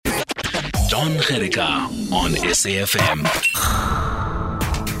Don Gerika on SAFM.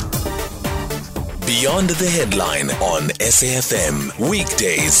 Beyond the Headline on SAFM.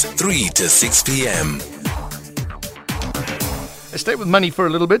 Weekdays 3 to 6 p.m. Let's stay with money for a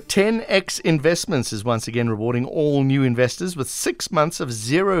little bit. 10x Investments is once again rewarding all new investors with 6 months of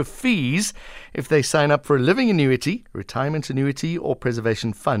zero fees if they sign up for a living annuity, retirement annuity, or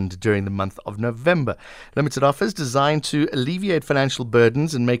preservation fund during the month of November. Limited offers designed to alleviate financial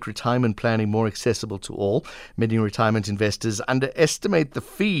burdens and make retirement planning more accessible to all. Many retirement investors underestimate the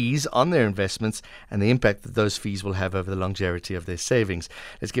fees on their investments and the impact that those fees will have over the longevity of their savings.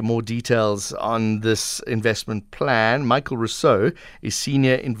 Let's get more details on this investment plan. Michael Rossouw is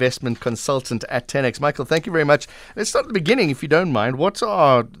Senior Investment Consultant at 10x. Michael, thank you very much. Let's start at the beginning, if you don't mind. What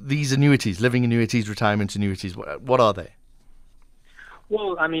are these annuities, living annuities, retirement annuities? What are they?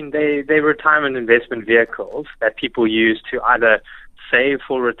 Well, I mean, they're retirement investment vehicles that people use to either save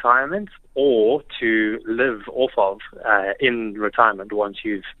for retirement or to live off of in retirement once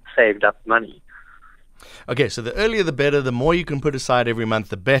you've saved up money. Okay, so the earlier the better, the more you can put aside every month,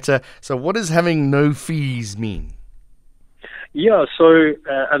 the better. So what does having no fees mean? Yeah, so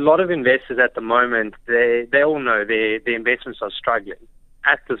a lot of investors at the moment, they all know their investments are struggling.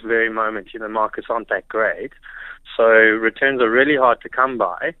 At this very moment, markets aren't that great. So returns are really hard to come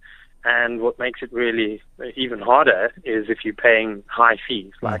by. And what makes it really even harder is if you're paying high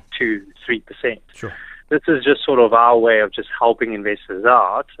fees, like 2-3%. Sure. This is just sort of our way of just helping investors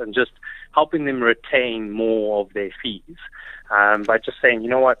out and just helping them retain more of their fees by just saying, you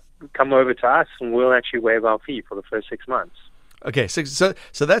know what, come over to us and we'll actually waive our fee for the first 6 months. Okay, so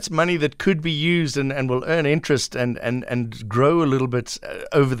that's money that could be used and will earn interest and grow a little bit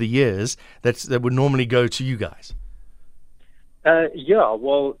over the years that would normally go to you guys. Yeah,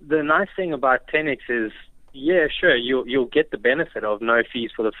 well, the nice thing about 10x is, yeah, sure, you'll get the benefit of no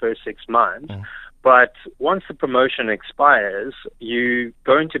fees for the first 6 months, but once the promotion expires, you're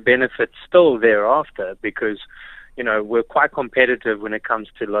going to benefit still thereafter because, we're quite competitive when it comes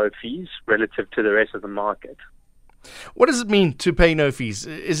to low fees relative to the rest of the market. What does it mean to pay no fees?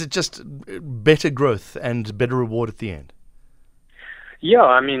 Is it just better growth and better reward at the end? Yeah,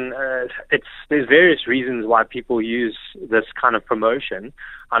 I mean, there's various reasons why people use this kind of promotion.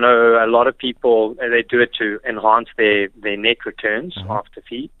 I know a lot of people, they do it to enhance their net returns after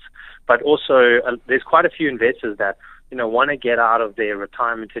fees, but also there's quite a few investors that want to get out of their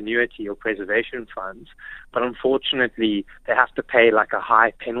retirement annuity or preservation funds, but unfortunately they have to pay like a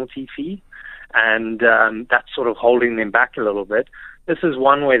high penalty fee. And that's sort of holding them back a little bit. This is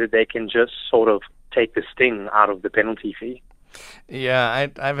one way that they can just sort of take the sting out of the penalty fee. Yeah,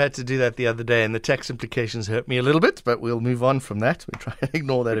 I've had to do that the other day, and the tax implications hurt me a little bit, but we'll move on from that. We'll try and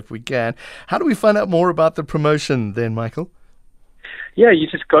ignore that if we can. How do we find out more about the promotion then, Michael? Yeah, you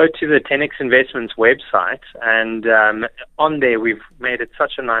just go to the 10x Investments website, and on there we've made it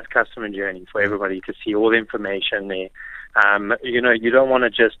such a nice customer journey for everybody to see all the information there. You don't want to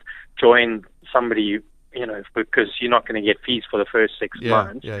just join somebody, because you're not going to get fees for the first 6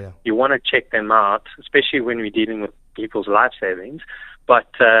 months. Yeah. You want to check them out, especially when we're dealing with people's life savings. But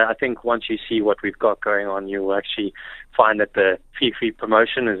I think once you see what we've got going on, you will actually find that the fee-free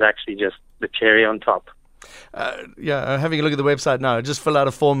promotion is actually just the cherry on top. Having a look at the website now, just fill out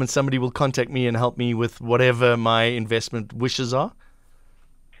a form and somebody will contact me and help me with whatever my investment wishes are.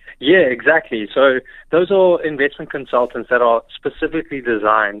 Yeah, exactly. So those are investment consultants that are specifically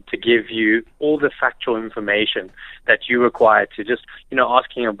designed to give you all the factual information that you require to just,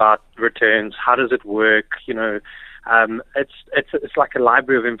 asking about returns, how does it work, it's like a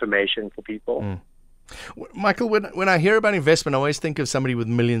library of information for people. Michael, when I hear about investment, I always think of somebody with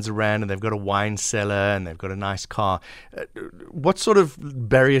millions of rand and they've got a wine cellar and they've got a nice car. What sort of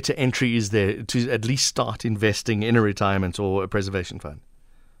barrier to entry is there to at least start investing in a retirement or a preservation fund?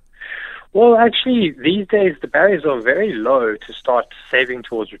 Well, actually, these days the barriers are very low to start saving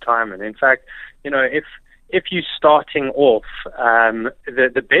towards retirement. In fact, if you're starting off,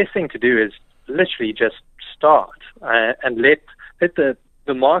 the best thing to do is literally just start and let the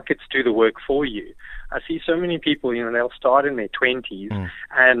markets do the work for you. I see so many people, they'll start in their 20s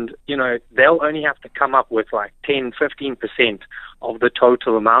and, they'll only have to come up with like 10-15% of the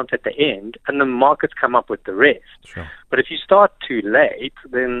total amount at the end, and the markets come up with the rest. Sure. But if you start too late,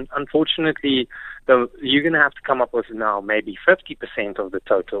 then unfortunately you're going to have to come up with now maybe 50% of the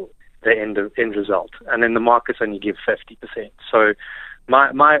total, the end result, and then the markets only give 50%. So my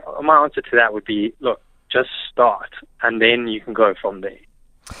answer to that would be, look, just start, and then you can go from there.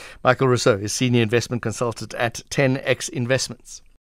 Michael Rossouw is Senior Investment Consultant at 10x Investments.